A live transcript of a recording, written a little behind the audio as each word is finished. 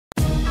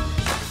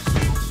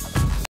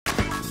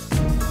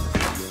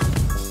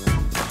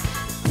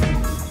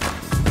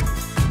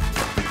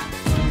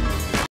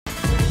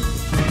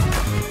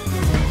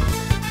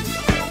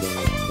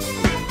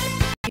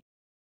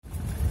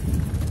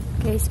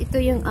guys,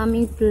 ito yung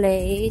aming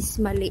place.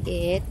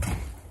 Maliit.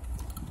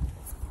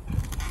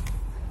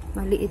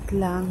 Maliit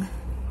lang.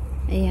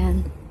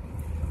 Ayan.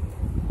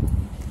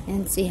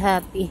 And si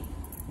Happy.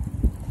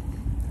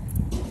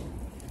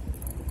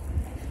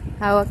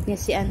 Hawak niya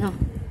si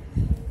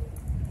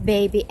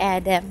Baby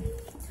Adam.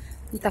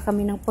 Punta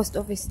kami ng post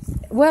office.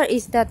 Where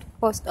is that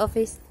post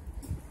office?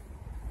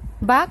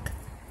 Back?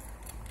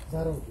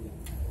 Zarogi.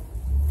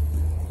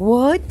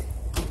 What?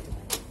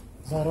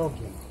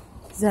 Zarogi.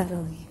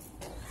 Zarogi.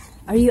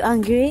 Are you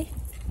angry?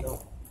 No.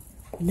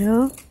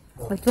 No?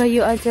 But why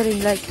you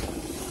answering like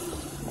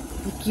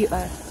you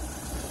are?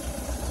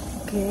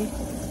 Okay.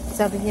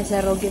 Sabi niya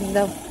Zarogin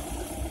daw.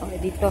 Okay,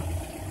 dito.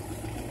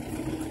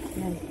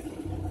 Yan.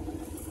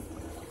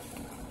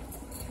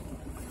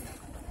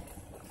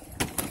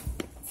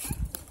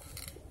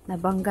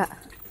 Nabangga.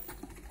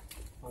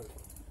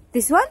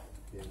 This one?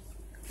 Yes.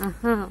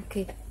 Aha,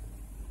 okay.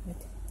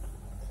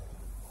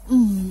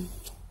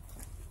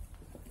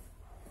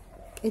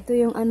 Ito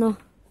yung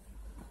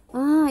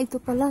ito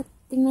pala.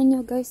 Tingnan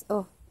nyo guys.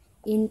 Oh,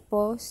 in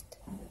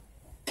post.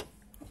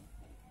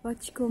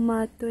 Watch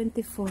comma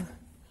 24.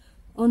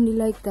 Only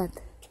like that.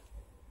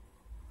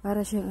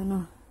 Para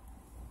siyang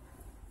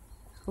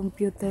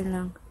computer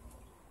lang.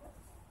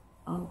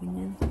 Oh,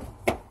 ganyan.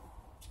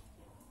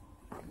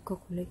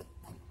 Kukulik.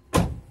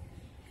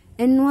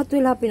 And what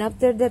will happen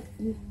after that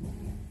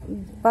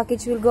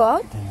package will go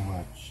out? Then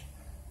watch.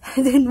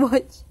 Then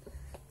watch.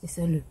 Just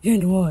only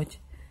and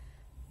watch.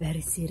 Very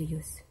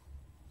serious.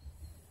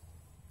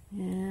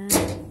 Yeah.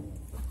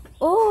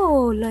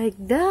 Oh, like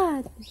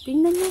that.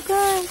 Tingnan nyo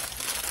guys.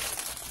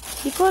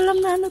 Di ko alam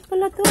na ano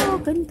pala to.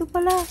 Ganito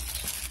pala.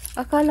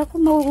 Akala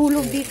ko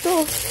mahuhulog dito.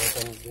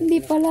 Hindi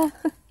pala.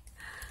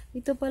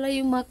 Ito pala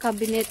yung mga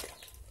cabinet.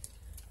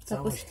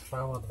 Tapos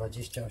Trwało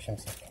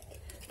 28 sekund.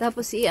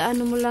 Tapos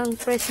i-ano mo lang,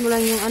 press mo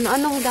lang yung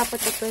anong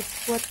dapat to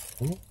press? What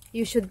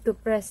you should to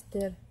press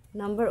there?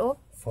 Number of?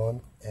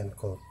 Phone and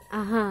code.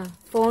 Aha,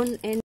 phone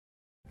and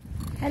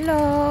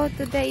hello,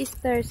 today is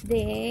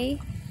Thursday.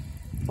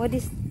 What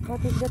is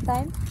the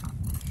time?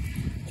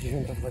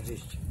 10:20.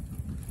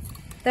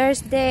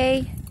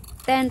 Thursday,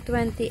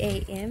 10:20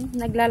 AM.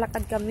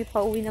 Naglalakad kami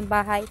pauwi ng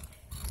bahay.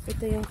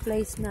 Ito yung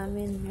place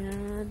namin.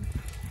 Yan.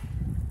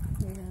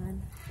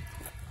 Yan.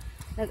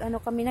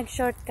 Kami,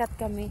 nag-shortcut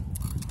kami.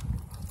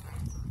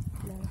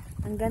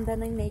 Ang ganda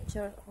ng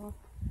nature. Oh.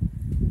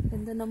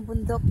 Ganda ng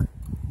bundok.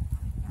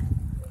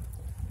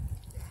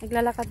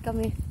 Naglalakad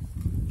kami.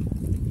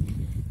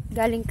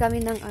 Galing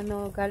kami ng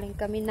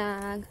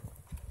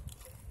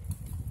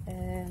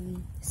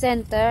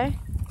center.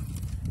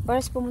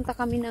 First pumunta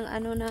kami ng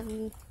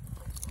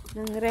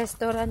ng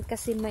restaurant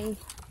kasi may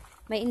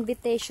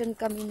invitation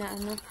kami na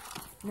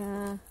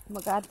na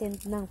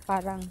mag-attend ng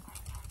parang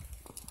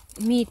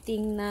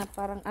meeting na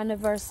parang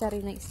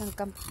anniversary ng isang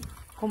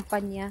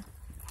kumpanya.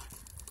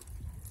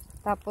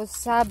 Tapos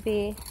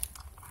sabi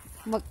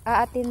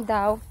mag-a-attend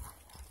daw,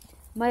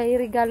 may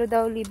regalo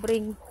daw,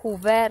 libreng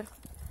Hoover.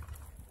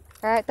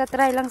 Kaya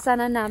tatry lang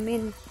sana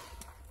namin.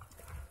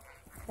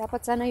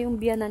 Dapat sana yung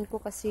biyanan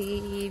ko kasi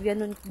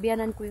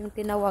biyanan ko yung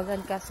tinawagan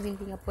kasi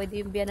hindi nga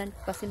pwede yung biyanan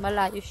ko kasi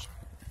malayo siya.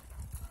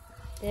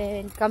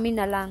 Then kami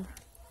na lang.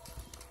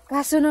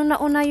 Kaso nung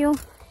nauna yung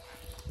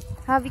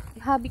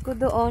hubby ko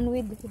doon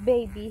with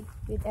baby,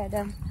 with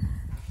Adam.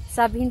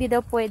 Sabi hindi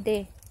daw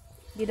pwede.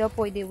 Hindi daw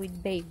pwede with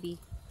baby.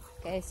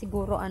 Kaya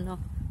siguro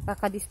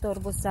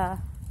kakadisturbo sa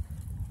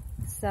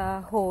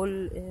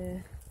whole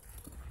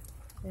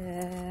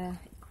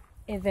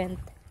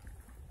event.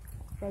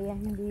 Kaya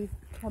hindi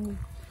kami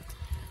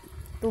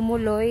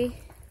tumuloy.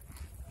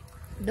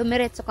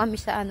 Dumiretso kami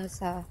sa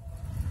sa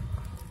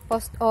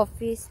post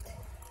office.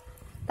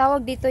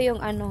 Tawag dito yung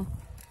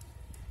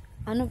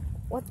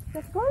what's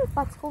that called?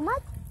 Patchkomat?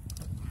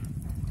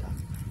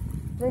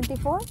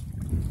 24?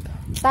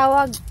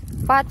 Tawag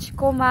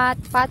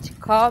Patchkomat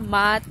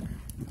 24.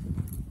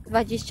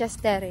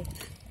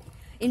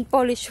 In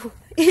Polish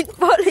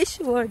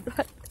word.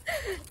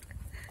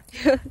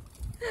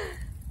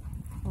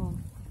 Oh.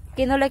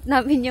 Kinolek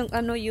namin yung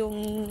yung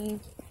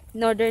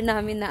in-order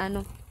namin na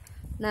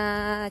na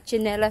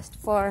chinelas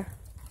for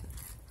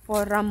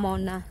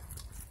Ramona.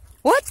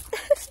 What?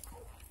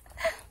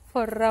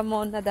 For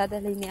Ramona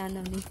dadalhin ni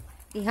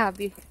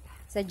Happy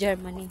sa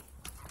Germany.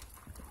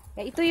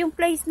 Kaya ito yung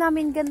place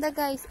namin, ganda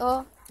guys.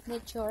 Oh,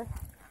 nature.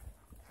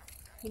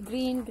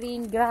 Green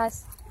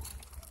grass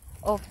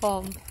of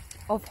home.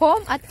 Of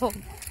home at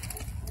home.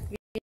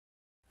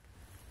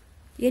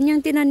 Yan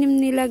yung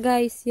tinanim nila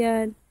guys,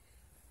 yan.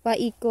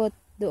 Paikot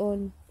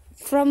doon.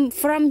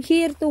 From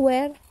here to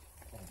where?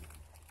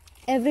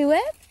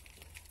 Everywhere?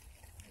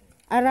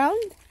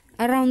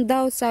 Around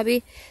daw,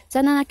 sabi.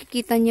 Sana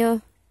nakikita nyo.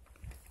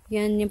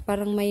 Yan yung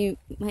parang may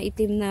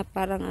maitim na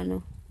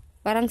parang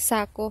parang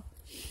sako.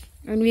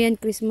 Yan,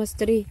 Christmas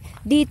tree.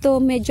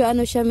 Dito medyo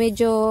siya,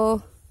 medyo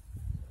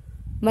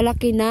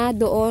malaki na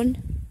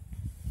doon.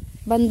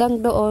 Bandang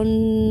doon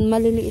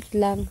maliliit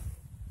lang.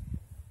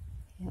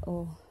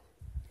 Oh.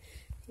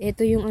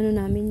 Ito yung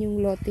namin,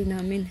 yung lote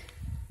namin.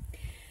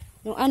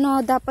 Yung ano,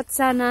 dapat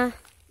sana,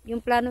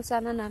 yung plano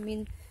sana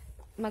namin,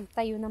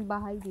 magtayo ng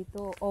bahay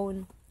dito,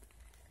 own.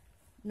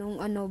 Nung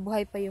ano,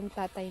 buhay pa yung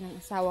tatay ng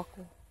asawa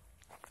ko.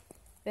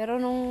 Pero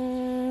nung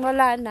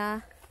wala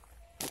na,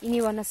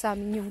 iniwan na sa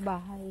amin yung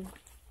bahay.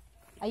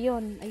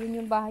 Ayun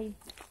yung bahay.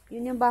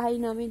 Yun yung bahay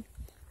namin.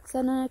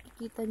 Sana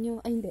nakikita nyo.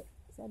 Ay, hindi.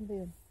 Saan ba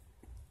yun?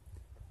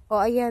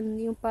 O, ayan.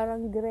 Yung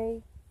parang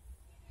gray.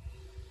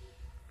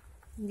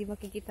 Hindi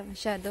makikita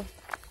masyado.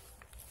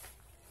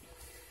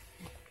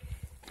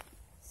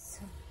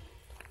 So,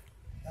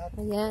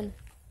 ayan.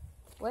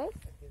 Wait.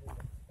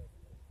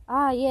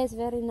 Ah, yes.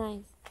 Very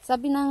nice.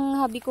 Sabi ng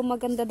hubby ko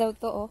maganda daw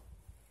to, oh.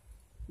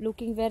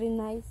 Looking very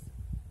nice.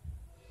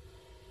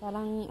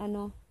 Parang,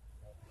 ano,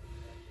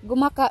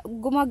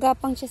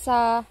 gumagapang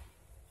siya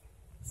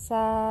sa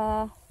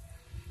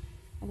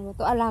ano ba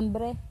to,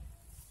 alambre.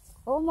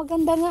 Oh,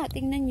 maganda nga,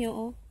 tingnan nyo,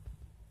 oh.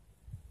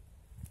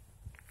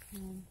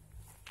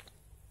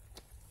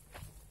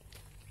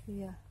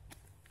 Yeah.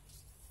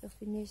 So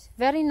finish.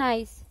 Very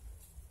nice.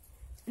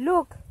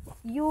 Look,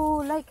 you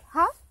like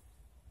half?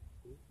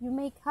 You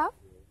make half?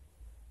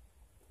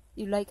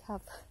 You like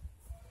half?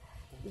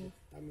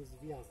 Tam jest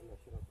wjazd na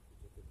środku.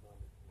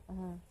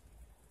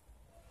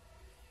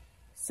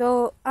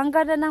 So, ang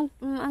ganda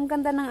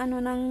ng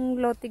ano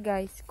ng lote,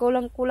 guys.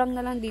 Kulang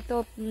na lang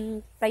dito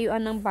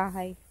tayuan ng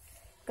bahay.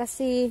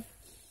 Kasi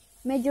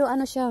medyo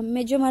ano siya,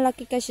 medyo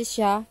malaki kasi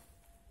siya.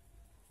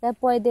 Kaya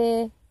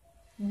pwede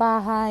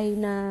bahay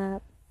na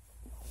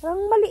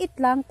parang maliit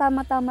lang,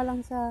 tama-tama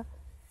lang sa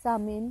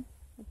amin,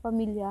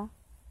 pamilya.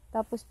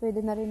 Tapos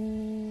pwede na rin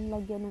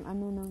lagyan ng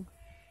ano ng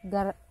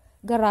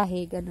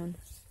garahe, ganun.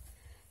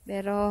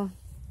 Pero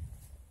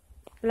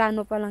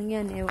plano pa lang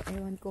yan.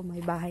 Ewan ko,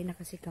 may bahay na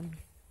kasi kami.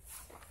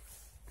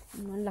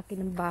 Ang laki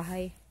ng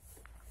bahay.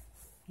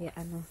 Kaya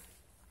ano.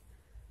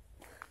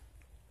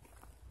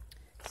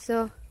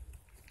 So,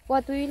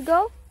 what, we will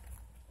go?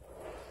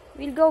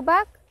 We'll go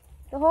back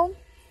to home?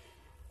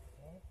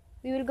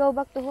 We will go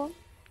back to home?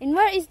 And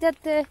where is that?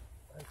 I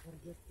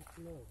forget to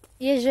close.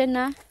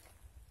 Yezhena?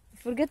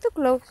 Forget to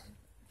close.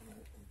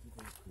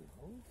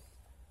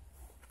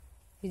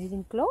 You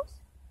didn't close?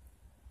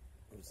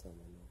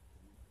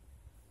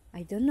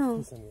 I don't know.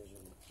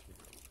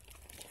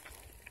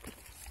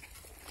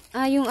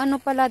 Ah, yung ano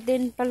pala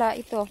din pala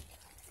ito.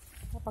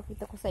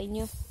 Papakita ko sa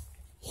inyo.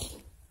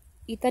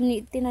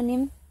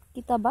 Tinanim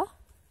kita ba?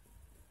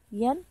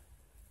 Yan.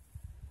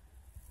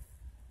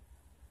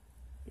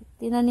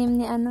 Tinanim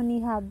ni ano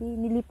ni Habi.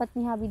 Nilipat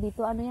ni Habi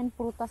dito. Ano yan?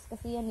 Prutas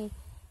kasi yan eh.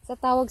 Sa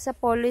tawag sa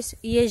Polish,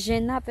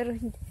 Yezhena. Pero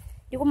hindi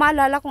ko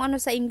maalala kung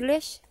ano sa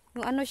English.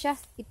 Yung ano siya,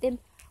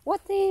 itim.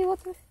 What?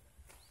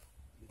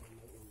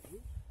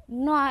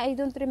 No, I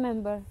don't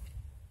remember.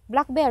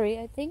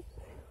 Blackberry, I think.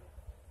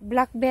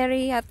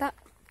 Blackberry yata.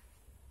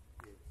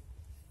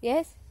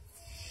 Yes?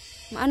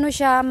 Ano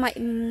siya,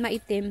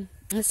 maitim.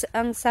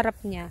 Ang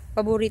sarap niya.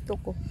 Paborito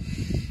ko.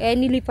 Kaya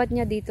nilipat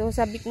niya dito.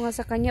 Sabi ko nga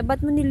sa kanya,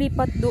 ba't mo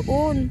nilipat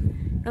doon?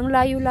 Ang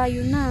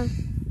layo-layo na.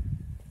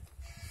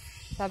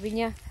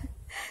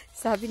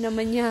 Sabi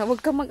naman niya, huwag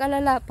ka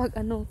mag-alala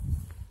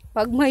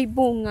pag may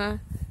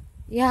bunga,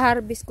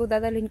 i-harvest ko,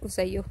 dadalhin ko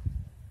sa iyo.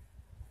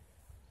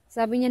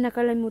 Sabi niya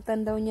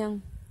nakalimutan daw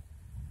niyang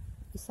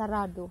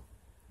isarado.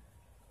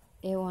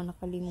 Ewan,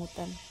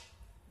 nakalimutan.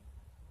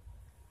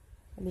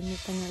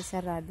 Kalimutan niya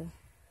isarado.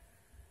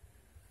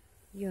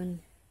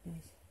 Yun,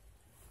 guys.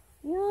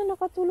 Yan,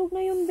 nakatulog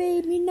na yung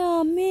baby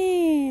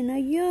namin.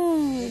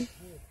 Ayan.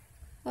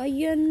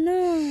 Ayan na.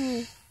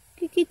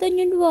 Kikita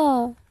niyo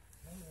ba?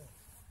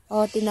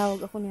 Oh,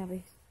 tinawag ako niya.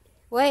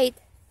 Wait.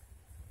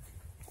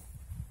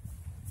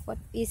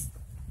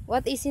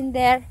 What is in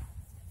there?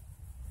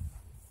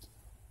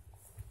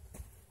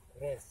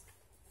 Rest.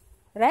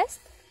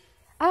 Rest?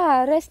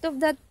 Ah, rest of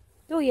that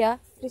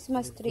yeah,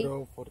 Christmas tree.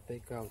 Grow for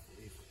takeout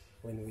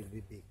when will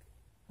be big.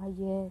 Ah,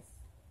 yes.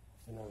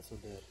 And also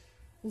there.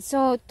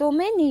 So, too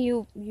many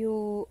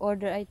you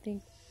order, I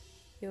think.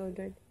 You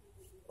ordered.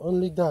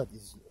 Only that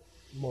is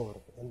more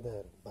and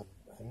there, but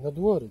I'm not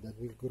worried that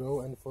will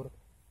grow and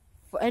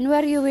And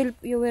where you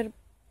will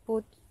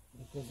put?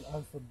 because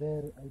also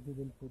there I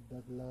didn't put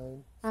that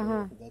line,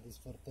 so that is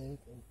for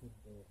take and put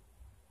there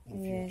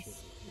in Yes.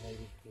 future. I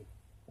will put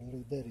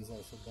only there is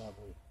also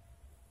double.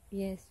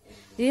 Yes.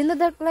 Do you know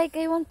that like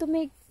I want to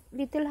make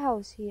little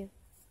house here?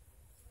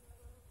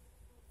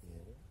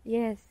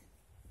 Yeah. Yes.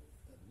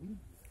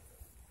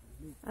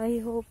 I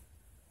hope.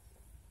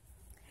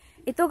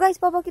 Ito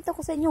guys, papakita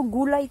ko sa inyo,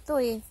 gulay ito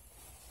eh.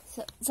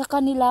 Sa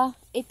kanila,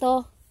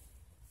 ito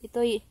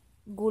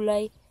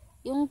gulay.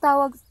 Yung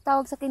tawag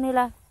sa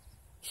kanila,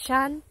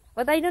 shan.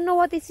 But I don't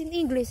know what is in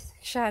English,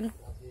 shan.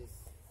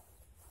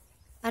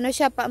 Ano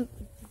siya,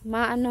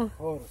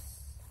 Horse.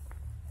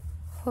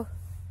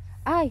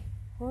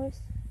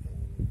 Horse.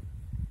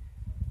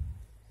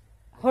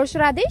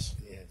 Horseradish?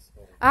 Yes.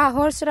 Horse. Ah,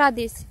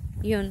 horseradish.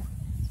 Yun.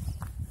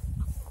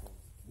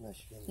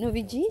 Nashville. No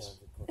veggies?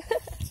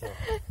 So,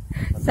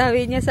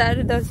 Sabi niya sa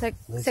ano daw,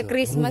 sa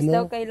Christmas równo,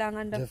 daw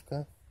kailangan daw. drzewka?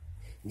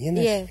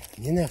 Yeah.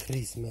 Nie na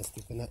Christmas,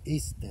 tylko na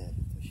Easter.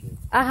 To się...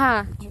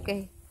 Aha,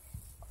 okay.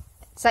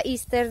 Sa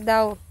Easter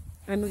daw,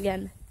 ano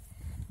yan,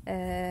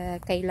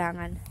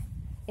 kailangan.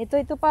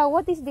 Ito pa,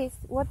 what is this?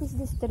 What is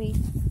this tree?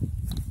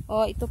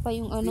 Oh, ito pa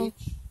yung ano.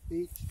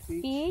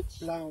 Peach?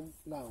 Plum.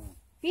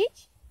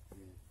 Peach?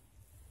 Yeah.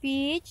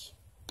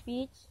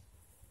 Peach.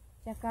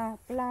 Tsaka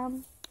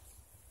plum.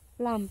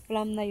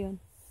 Plum na yun.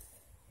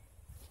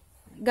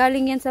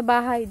 Galing yan sa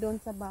bahay,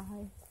 doon sa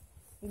bahay.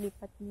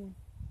 Ilipat niya.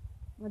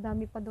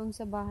 Madami pa doon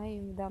sa bahay,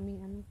 madaming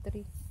ano,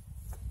 tree.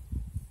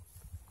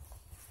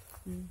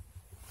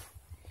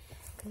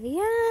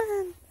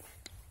 Ayan.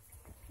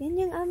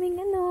 Yan yung aming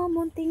ano,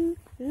 munting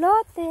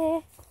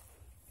lote.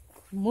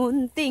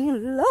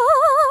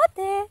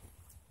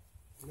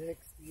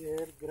 Next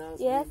year, grass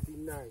Yes. will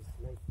be nice,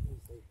 like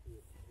inside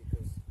here.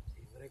 Because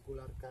if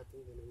regular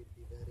cutting, then it will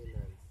be very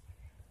nice.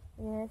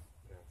 Yes.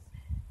 Grass.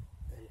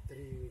 And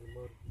tree will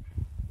more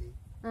big.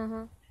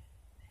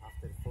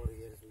 After 4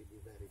 years, will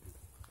be very big.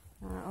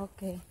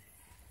 Okay.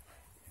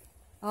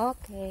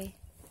 Okay.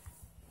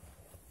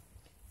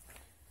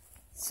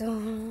 So,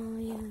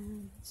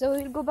 yan. So,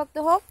 we'll go back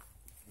to home?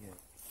 Yeah.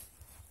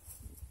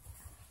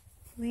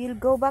 We'll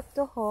go back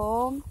to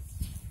home.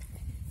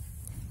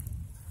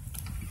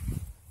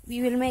 We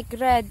will make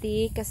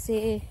ready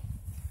kasi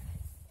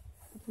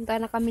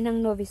pupunta na kami ng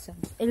Novisan.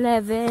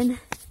 11.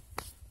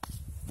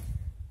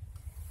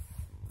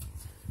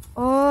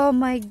 Oh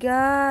my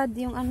God.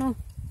 Yung ano,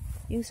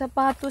 yung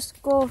sapatos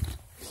ko.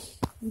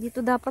 Hindi to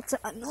dapat sa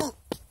ano.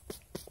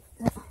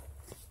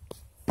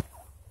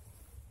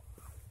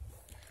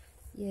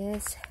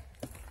 Yes.